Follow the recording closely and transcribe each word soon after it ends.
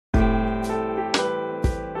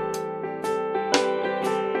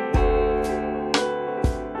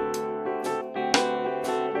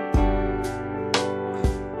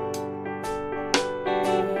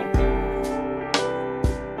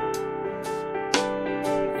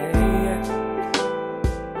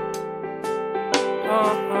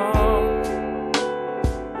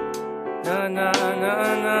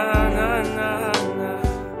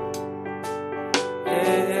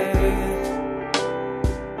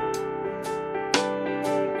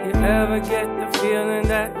you ever get the feeling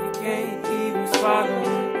that you can't even swallow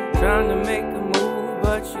it? Trying to make a move,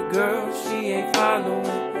 but your girl, she ain't following.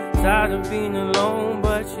 Tired of being alone,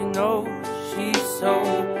 but you know she's so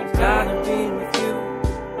tired of being with you.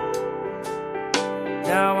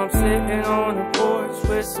 Now I'm sitting on the porch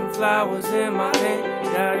with some flowers in my hand.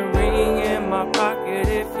 Got a ring in my pocket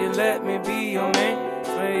if you let me be your man.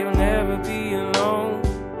 Swear you'll never be alone.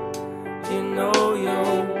 You know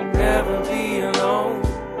you'll never be alone.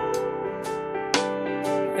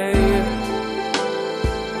 Yeah, yeah.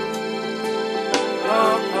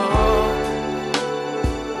 Oh, oh.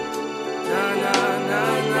 Na, na, na,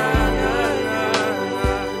 na, na, na, na.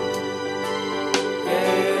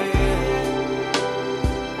 Yeah, yeah.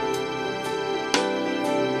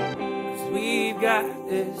 'Cause we've got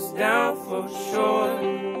this down for sure,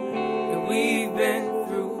 and we've been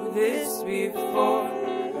through this before.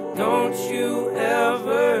 Don't you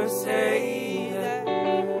ever say that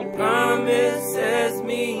promises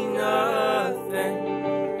mean nothing.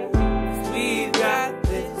 'Cause we've got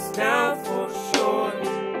this down for sure.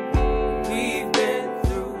 We've been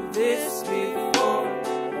through this before.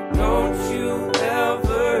 Don't you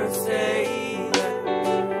ever say that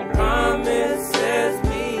promises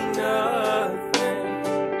mean nothing.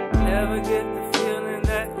 Never get the feeling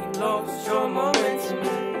that you lost your momentum.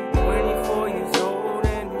 24 years old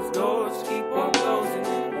and these doors keep on closing.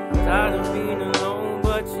 Tired of being alone,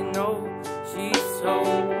 but you know she's so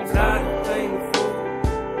tired of playing the fool.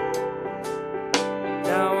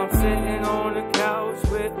 Now I'm sitting on the couch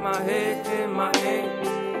with my head in my hand,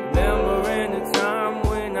 remembering the time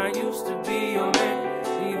when I used to be your man.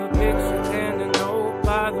 Leave a picture and a note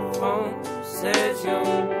by the phone, says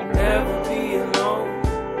you'll never be alone.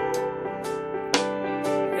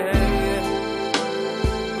 Yeah, yeah.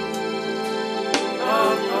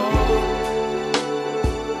 Oh, oh.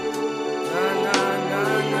 Na, na, na,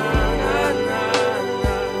 na, na, na,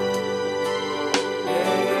 na.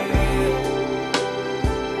 Yeah, yeah.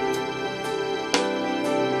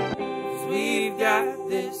 'Cause we've got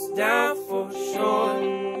this down for sure.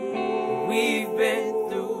 We've been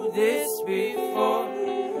through this before.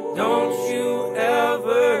 Don't you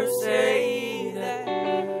ever say that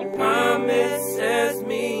promises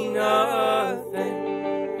mean nothing.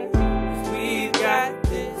 'Cause we've got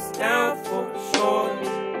this down for sure.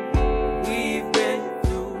 We've been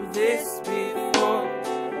through this before.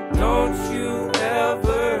 Don't you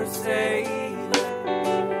ever say that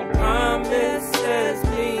promises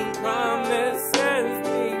mean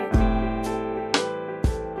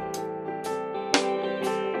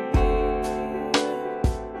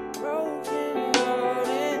broken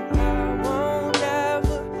hearted. I won't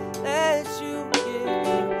ever let you get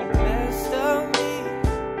the best of me.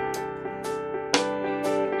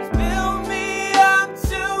 Build me up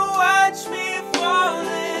to watch me fall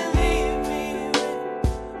and leave me with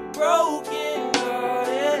broken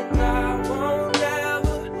hearted. I won't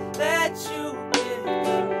ever let you get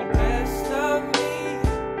the best of me.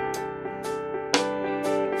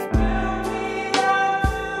 Build me up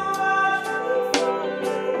to watch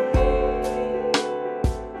me fall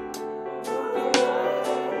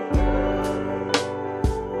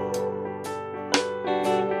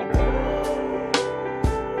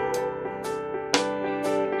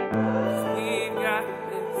and we've got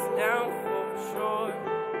this down for sure.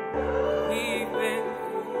 We've been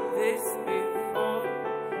through this before.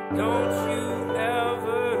 Don't you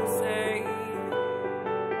ever say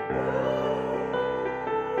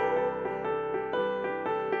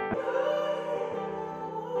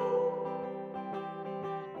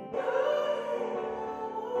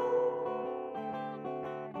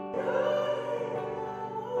that.